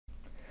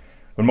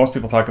When most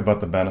people talk about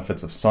the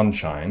benefits of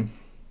sunshine,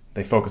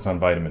 they focus on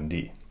vitamin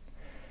D.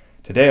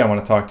 Today I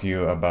want to talk to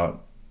you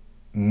about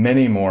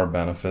many more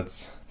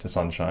benefits to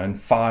sunshine,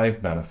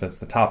 5 benefits,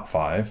 the top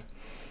 5.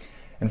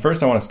 And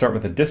first I want to start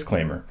with a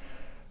disclaimer.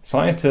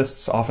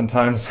 Scientists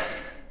oftentimes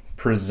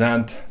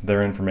present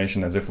their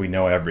information as if we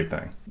know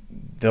everything.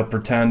 They'll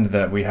pretend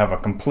that we have a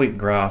complete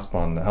grasp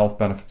on the health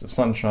benefits of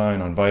sunshine,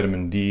 on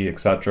vitamin D,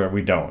 etc.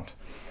 We don't.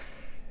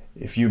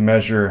 If you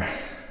measure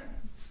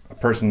a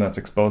person that's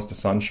exposed to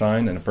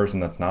sunshine and a person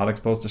that's not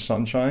exposed to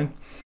sunshine,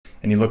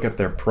 and you look at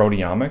their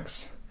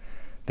proteomics,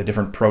 the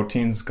different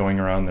proteins going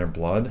around their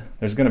blood,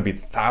 there's going to be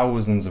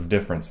thousands of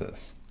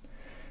differences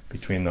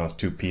between those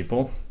two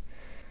people.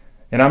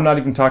 And I'm not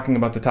even talking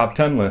about the top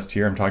 10 list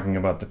here, I'm talking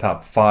about the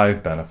top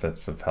 5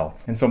 benefits of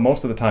health. And so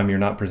most of the time you're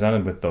not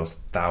presented with those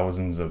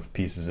thousands of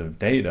pieces of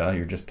data,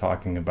 you're just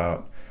talking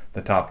about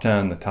the top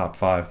 10, the top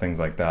 5, things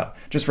like that.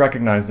 Just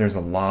recognize there's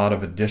a lot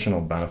of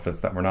additional benefits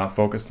that we're not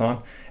focused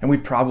on, and we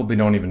probably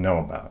don't even know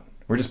about.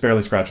 We're just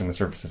barely scratching the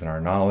surfaces in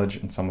our knowledge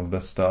in some of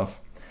this stuff,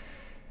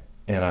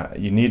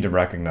 and you need to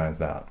recognize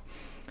that.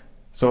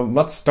 So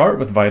let's start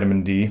with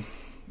vitamin D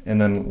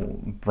and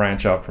then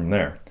branch out from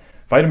there.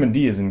 Vitamin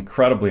D is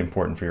incredibly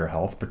important for your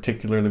health,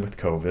 particularly with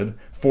COVID.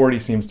 40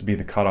 seems to be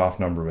the cutoff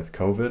number with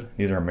COVID.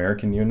 These are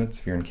American units.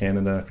 If you're in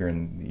Canada, if you're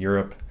in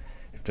Europe,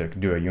 you have to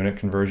do a unit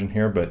conversion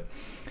here, but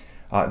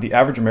the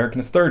average American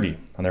is 30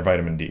 on their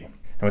vitamin D.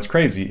 And what's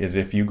crazy is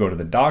if you go to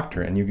the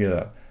doctor and you get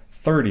a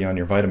 30 on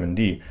your vitamin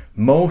D,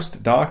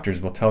 most doctors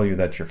will tell you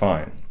that you're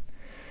fine.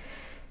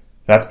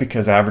 That's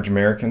because average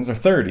Americans are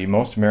 30.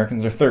 Most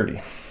Americans are 30.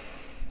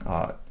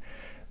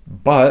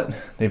 But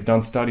they've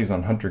done studies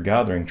on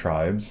hunter-gathering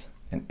tribes,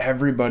 and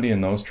everybody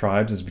in those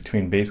tribes is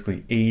between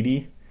basically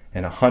 80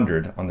 and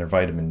 100 on their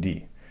vitamin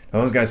D.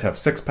 Now those guys have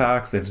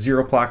 6-packs, they have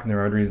 0 plaque in their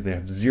arteries, they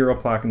have 0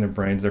 plaque in their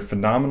brains, they're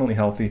phenomenally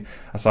healthy,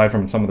 aside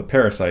from some of the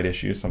parasite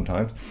issues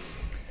sometimes.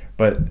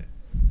 But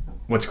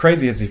what's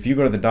crazy is if you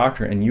go to the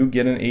doctor and you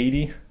get an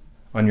 80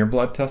 on your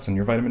blood test, on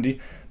your vitamin D,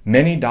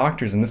 many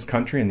doctors in this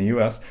country, in the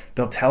US,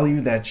 they'll tell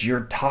you that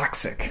you're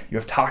toxic. You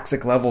have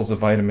toxic levels of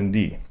vitamin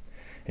D,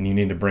 and you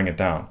need to bring it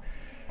down.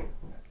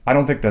 I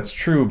don't think that's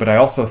true, but I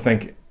also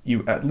think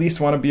you at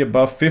least want to be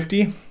above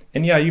 50,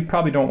 and yeah, you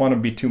probably don't want to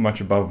be too much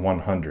above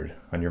 100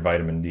 on your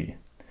vitamin D.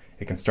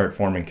 It can start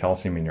forming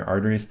calcium in your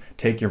arteries.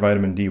 Take your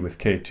vitamin D with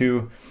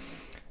K2,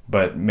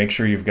 but make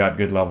sure you've got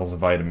good levels of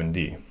vitamin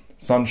D.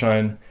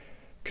 Sunshine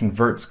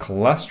converts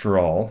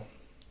cholesterol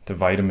to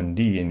vitamin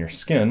D in your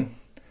skin,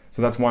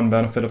 so that's one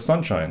benefit of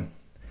sunshine.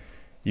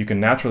 You can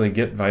naturally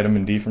get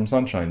vitamin D from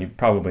sunshine. You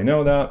probably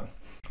know that.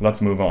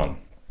 Let's move on.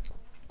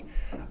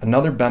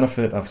 Another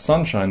benefit of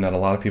sunshine that a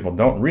lot of people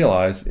don't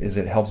realize is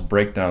it helps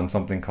break down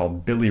something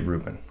called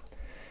bilirubin.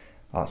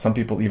 Some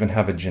people even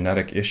have a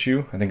genetic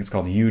issue. I think it's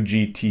called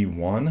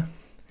UGT1.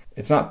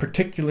 It's not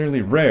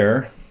particularly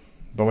rare,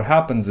 but what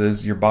happens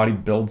is your body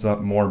builds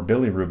up more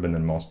bilirubin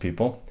than most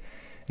people.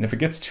 And if it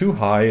gets too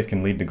high, it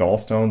can lead to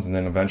gallstones, and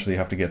then eventually you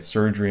have to get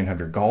surgery and have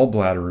your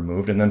gallbladder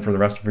removed. And then for the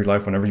rest of your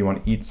life, whenever you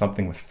want to eat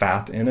something with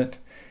fat in it,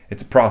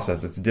 it's a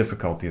process, it's a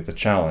difficulty, it's a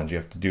challenge. You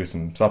have to do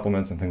some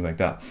supplements and things like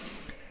that.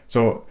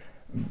 So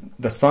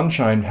the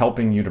sunshine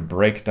helping you to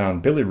break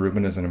down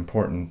bilirubin is an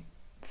important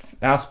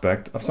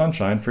aspect of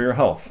sunshine for your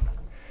health.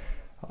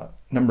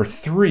 Number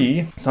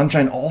 3,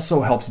 sunshine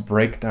also helps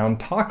break down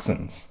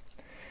toxins.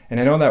 And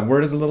I know that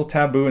word is a little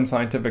taboo in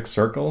scientific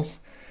circles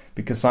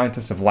because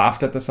scientists have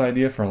laughed at this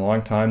idea for a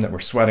long time that we're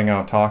sweating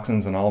out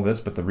toxins and all this,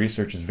 but the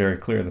research is very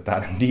clear that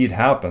that indeed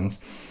happens.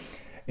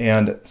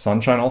 And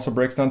sunshine also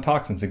breaks down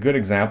toxins. A good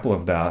example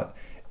of that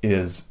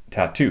is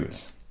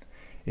tattoos.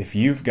 If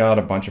you've got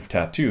a bunch of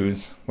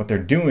tattoos, what they're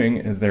doing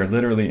is they're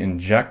literally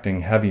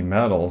injecting heavy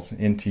metals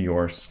into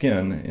your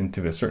skin,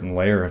 into a certain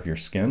layer of your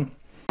skin.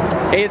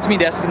 Hey, it's me,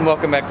 Destin.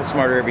 Welcome back to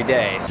Smarter Every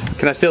Day.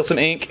 Can I steal some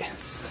ink?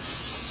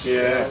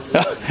 Yeah.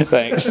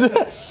 Thanks.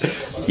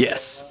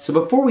 Yes. So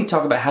before we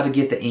talk about how to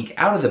get the ink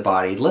out of the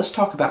body, let's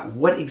talk about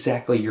what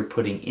exactly you're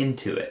putting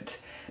into it.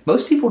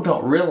 Most people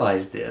don't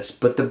realize this,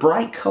 but the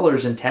bright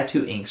colors in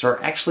tattoo inks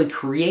are actually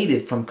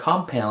created from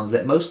compounds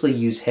that mostly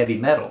use heavy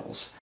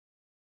metals.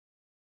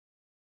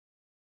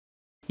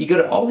 You go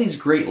to all these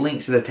great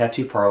lengths at a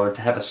tattoo parlor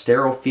to have a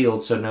sterile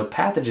field so no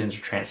pathogens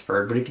are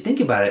transferred, but if you think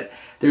about it,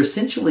 they're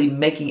essentially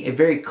making a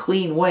very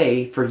clean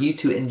way for you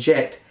to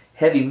inject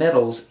heavy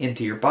metals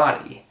into your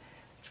body.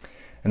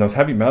 And those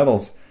heavy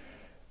metals,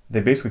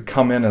 they basically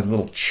come in as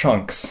little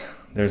chunks.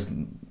 There's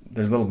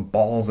little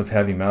balls of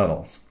heavy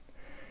metals.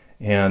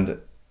 And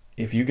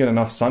if you get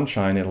enough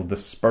sunshine, it'll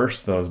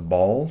disperse those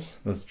balls,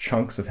 those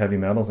chunks of heavy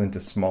metals, into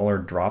smaller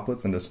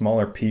droplets, into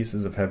smaller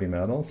pieces of heavy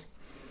metals.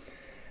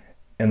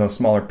 And those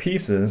smaller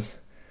pieces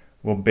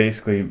will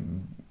basically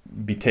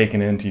be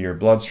taken into your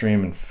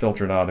bloodstream and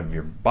filtered out of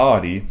your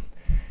body,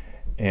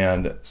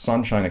 and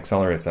sunshine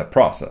accelerates that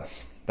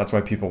process. That's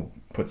why people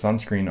put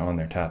sunscreen on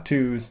their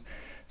tattoos.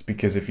 It's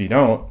because if you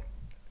don't,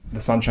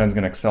 the sunshine's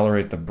going to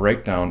accelerate the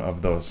breakdown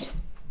of those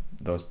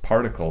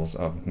particles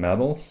of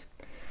metals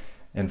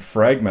and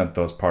fragment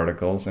those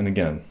particles. And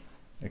again,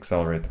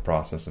 accelerate the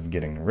process of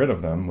getting rid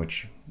of them,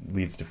 which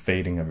leads to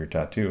fading of your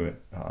tattoo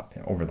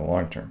over the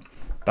long term.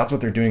 That's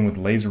what they're doing with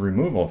laser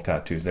removal of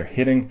tattoos. They're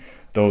hitting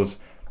those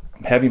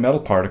heavy metal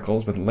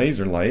particles with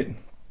laser light,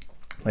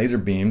 laser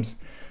beams,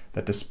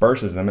 that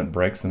disperses them and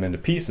breaks them into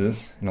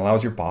pieces and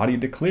allows your body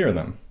to clear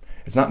them.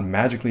 It's not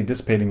magically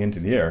dissipating into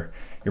the air.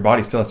 Your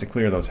body still has to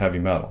clear those heavy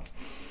metals.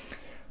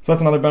 So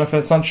that's another benefit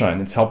of sunshine.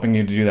 It's helping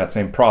you to do that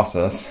same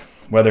process,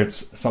 whether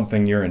it's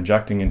something you're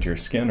injecting into your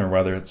skin or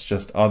whether it's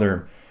just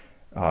other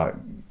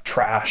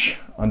trash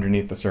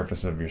underneath the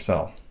surface of your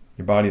cell.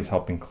 Your body is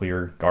helping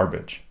clear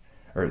garbage,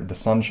 or the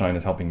sunshine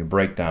is helping you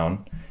break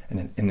down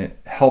and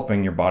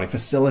helping your body,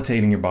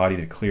 facilitating your body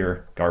to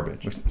clear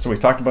garbage. So we've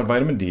talked about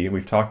vitamin D,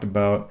 we've talked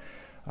about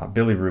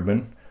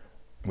bilirubin,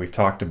 we've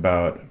talked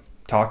about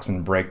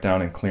toxin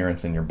breakdown and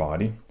clearance in your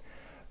body.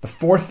 The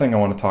fourth thing I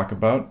want to talk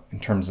about in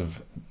terms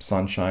of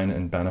sunshine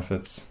and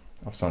benefits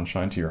of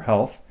sunshine to your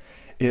health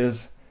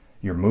is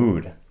your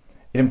mood.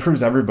 It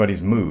improves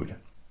everybody's mood.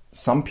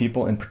 Some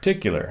people in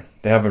particular,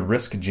 they have a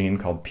risk gene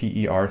called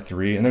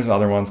PER3, and there's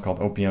other ones called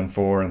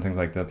OPN4 and things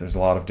like that. There's a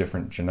lot of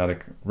different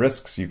genetic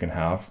risks you can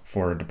have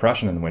for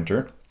depression in the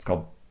winter. It's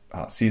called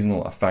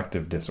seasonal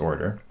affective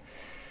disorder.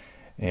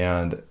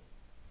 And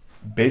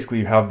basically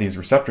you have these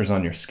receptors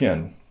on your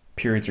skin,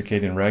 period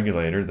circadian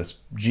regulator, this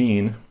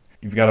gene,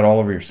 you've got it all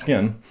over your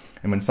skin.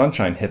 And when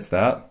sunshine hits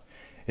that,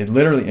 it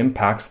literally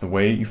impacts the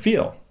way you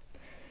feel,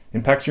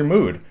 impacts your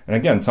mood. And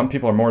again, some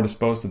people are more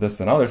disposed to this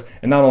than others.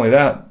 And not only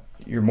that,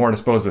 you're more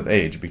disposed with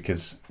age,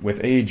 because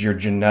with age, your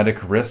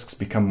genetic risks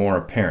become more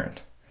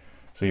apparent.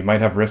 So you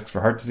might have risks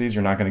for heart disease.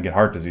 You're not going to get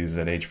heart disease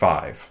at age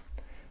 5,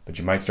 but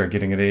you might start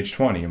getting it at age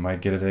 20. You might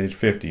get it at age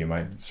 50. You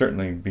might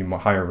certainly be more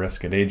higher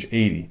risk at age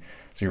 80.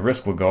 So your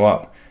risk will go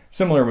up.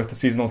 Similar with the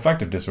seasonal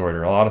affective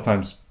disorder. A lot of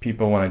times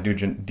people, when I do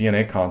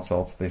DNA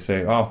consults, they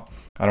say, oh,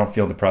 I don't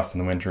feel depressed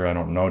in the winter. I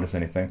don't notice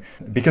anything,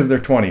 because they're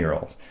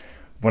 20-year-olds.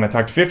 When I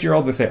talk to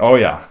 50-year-olds, they say, oh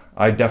yeah,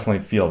 I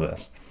definitely feel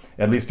this.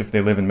 At least if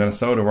they live in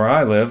Minnesota where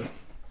I live,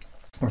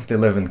 or if they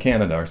live in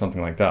Canada or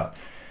something like that.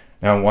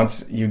 Now,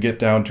 once you get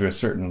down to a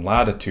certain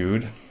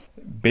latitude,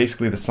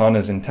 basically the sun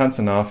is intense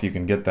enough, you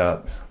can get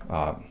that,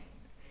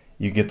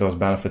 you get those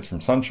benefits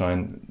from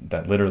sunshine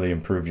that literally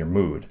improve your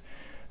mood.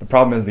 The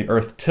problem is the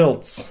earth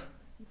tilts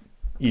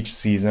each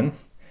season.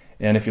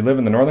 And if you live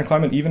in the northern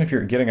climate, even if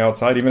you're getting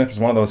outside, even if it's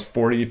one of those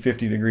 40,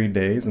 50 degree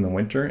days in the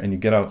winter and you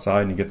get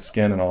outside and you get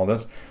skin and all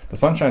this, the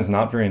sunshine's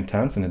not very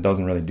intense and it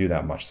doesn't really do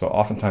that much. So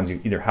oftentimes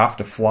you either have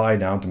to fly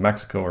down to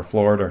Mexico or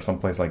Florida or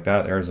someplace like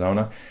that,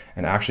 Arizona,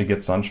 and actually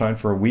get sunshine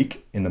for a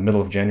week in the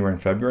middle of January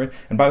and February.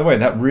 And by the way,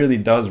 that really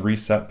does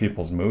reset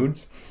people's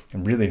moods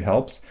and really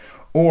helps.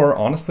 Or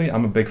honestly,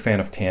 I'm a big fan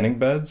of tanning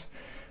beds.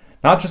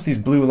 Not just these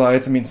blue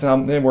lights. I mean,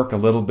 some, they work a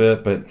little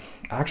bit, but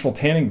actual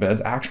tanning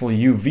beds, actual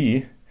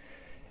UV,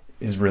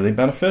 is really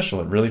beneficial.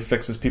 It really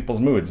fixes people's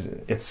moods.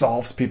 It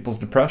solves people's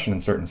depression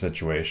in certain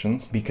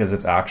situations because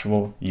it's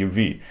actual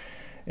UV.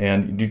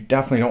 And you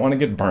definitely don't want to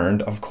get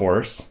burned, of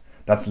course.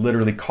 That's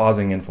literally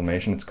causing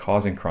inflammation. It's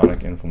causing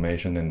chronic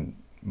inflammation and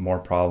more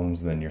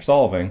problems than you're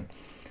solving.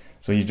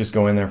 So you just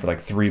go in there for like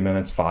 3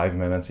 minutes, 5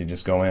 minutes. You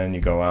just go in,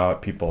 you go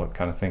out. People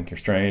kind of think you're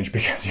strange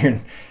because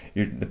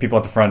the people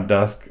at the front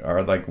desk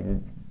are like,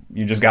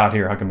 you just got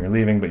here, how come you're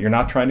leaving? But you're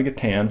not trying to get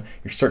tan.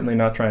 You're certainly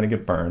not trying to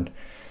get burned.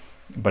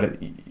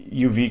 But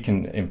UV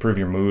can improve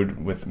your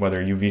mood with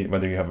whether you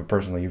have a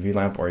personal UV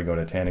lamp or you go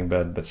to a tanning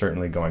bed, but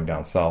certainly going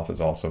down south is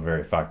also very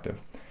effective.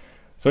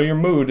 So your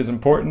mood is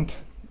important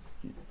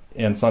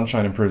and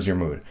sunshine improves your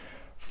mood.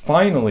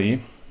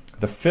 Finally,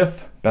 the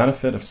fifth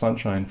benefit of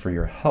sunshine for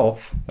your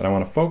health that I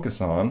want to focus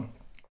on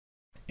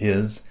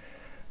is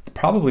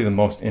probably the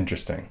most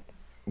interesting.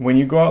 When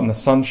you go out in the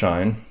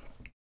sunshine,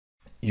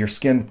 your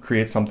skin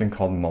creates something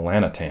called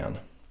melanotan.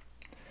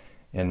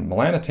 And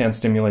melanotan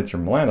stimulates your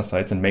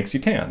melanocytes and makes you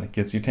tan. It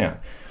gets you tan.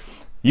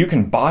 You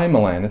can buy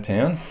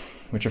melanotan,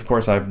 which of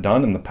course I've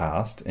done in the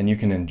past, and you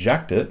can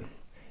inject it.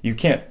 You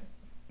can't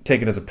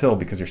take it as a pill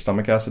because your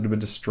stomach acid would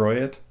destroy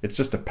it. It's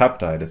just a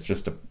peptide. It's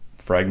just a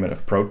fragment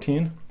of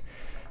protein.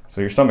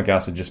 So your stomach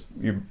acid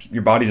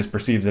your body just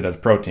perceives it as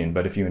protein,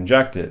 but if you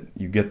inject it,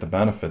 you get the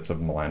benefits of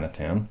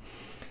melanotan.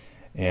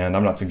 And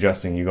I'm not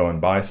suggesting you go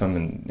and buy some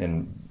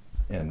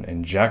and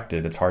inject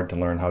it. It's hard to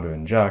learn how to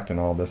inject and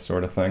all this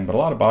sort of thing, but a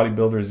lot of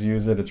bodybuilders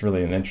use it. It's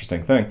really an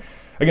interesting thing.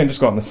 Again, just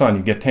go out in the sun,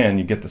 you get tan,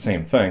 you get the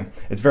same thing.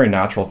 It's very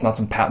natural. It's not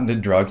some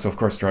patented drug, so of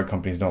course drug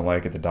companies don't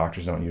like it. The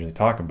doctors don't usually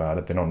talk about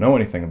it. They don't know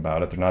anything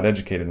about it. They're not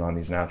educated on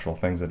these natural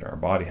things that our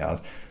body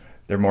has.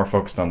 They're more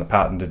focused on the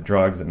patented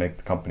drugs that make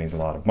the companies a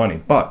lot of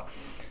money. But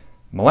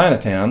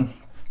melanotan,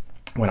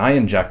 when I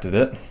injected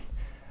it,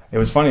 it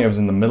was funny. I was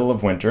in the middle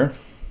of winter.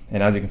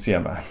 And as you can see,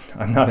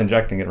 I'm not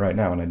injecting it right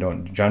now, and I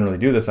don't generally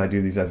do this. I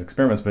do these as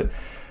experiments, but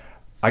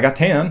I got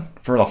tan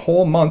for the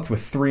whole month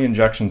with 3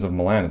 injections of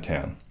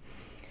melanotan.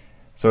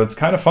 So it's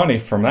kind of funny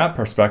from that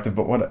perspective,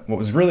 but what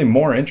was really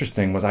more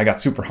interesting was I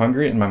got super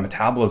hungry and my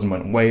metabolism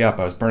went way up.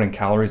 I was burning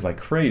calories like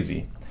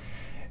crazy.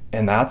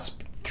 And that's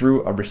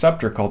through a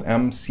receptor called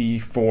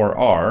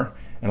MC4R.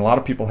 And a lot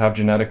of people have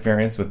genetic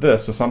variants with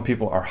this. So some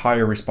people are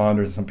higher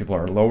responders, some people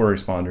are lower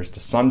responders to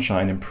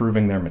sunshine,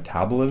 improving their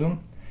metabolism.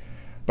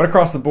 But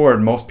across the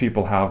board, most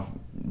people have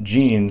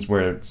genes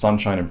where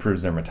sunshine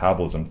improves their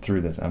metabolism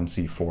through this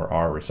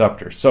MC4R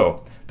receptor.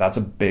 So that's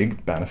a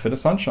big benefit of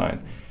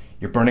sunshine.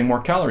 You're burning more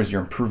calories,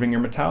 you're improving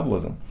your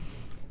metabolism.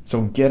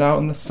 So get out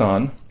in the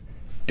sun,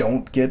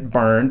 don't get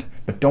burned,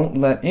 but don't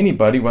let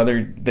anybody, whether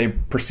you're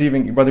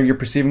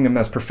perceiving them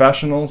as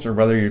professionals or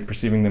whether you're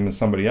perceiving them as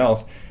somebody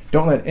else,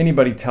 don't let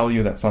anybody tell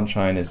you that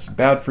sunshine is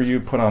bad for you.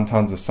 Put on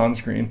tons of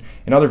sunscreen.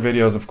 In other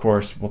videos, of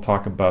course, we'll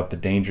talk about the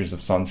dangers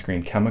of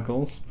sunscreen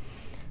chemicals,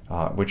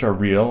 which are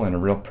real and a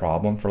real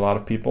problem for a lot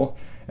of people.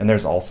 And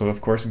there's also, of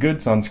course, good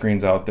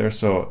sunscreens out there.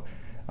 So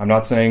I'm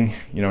not saying,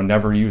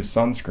 never use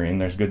sunscreen.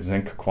 There's good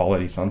zinc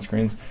quality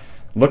sunscreens.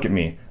 Look at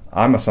me.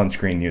 I'm a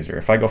sunscreen user.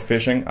 If I go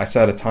fishing, I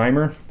set a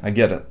timer. I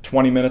get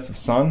 20 minutes of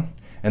sun,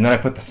 and then I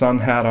put the sun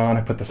hat on,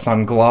 I put the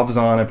sun gloves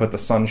on, I put the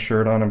sun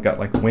shirt on. I've got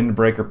like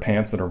windbreaker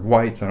pants that are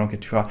white so I don't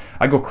get too hot.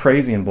 I go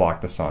crazy and block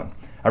the sun.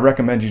 I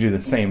recommend you do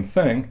the same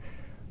thing,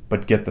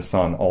 but get the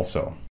sun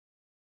also.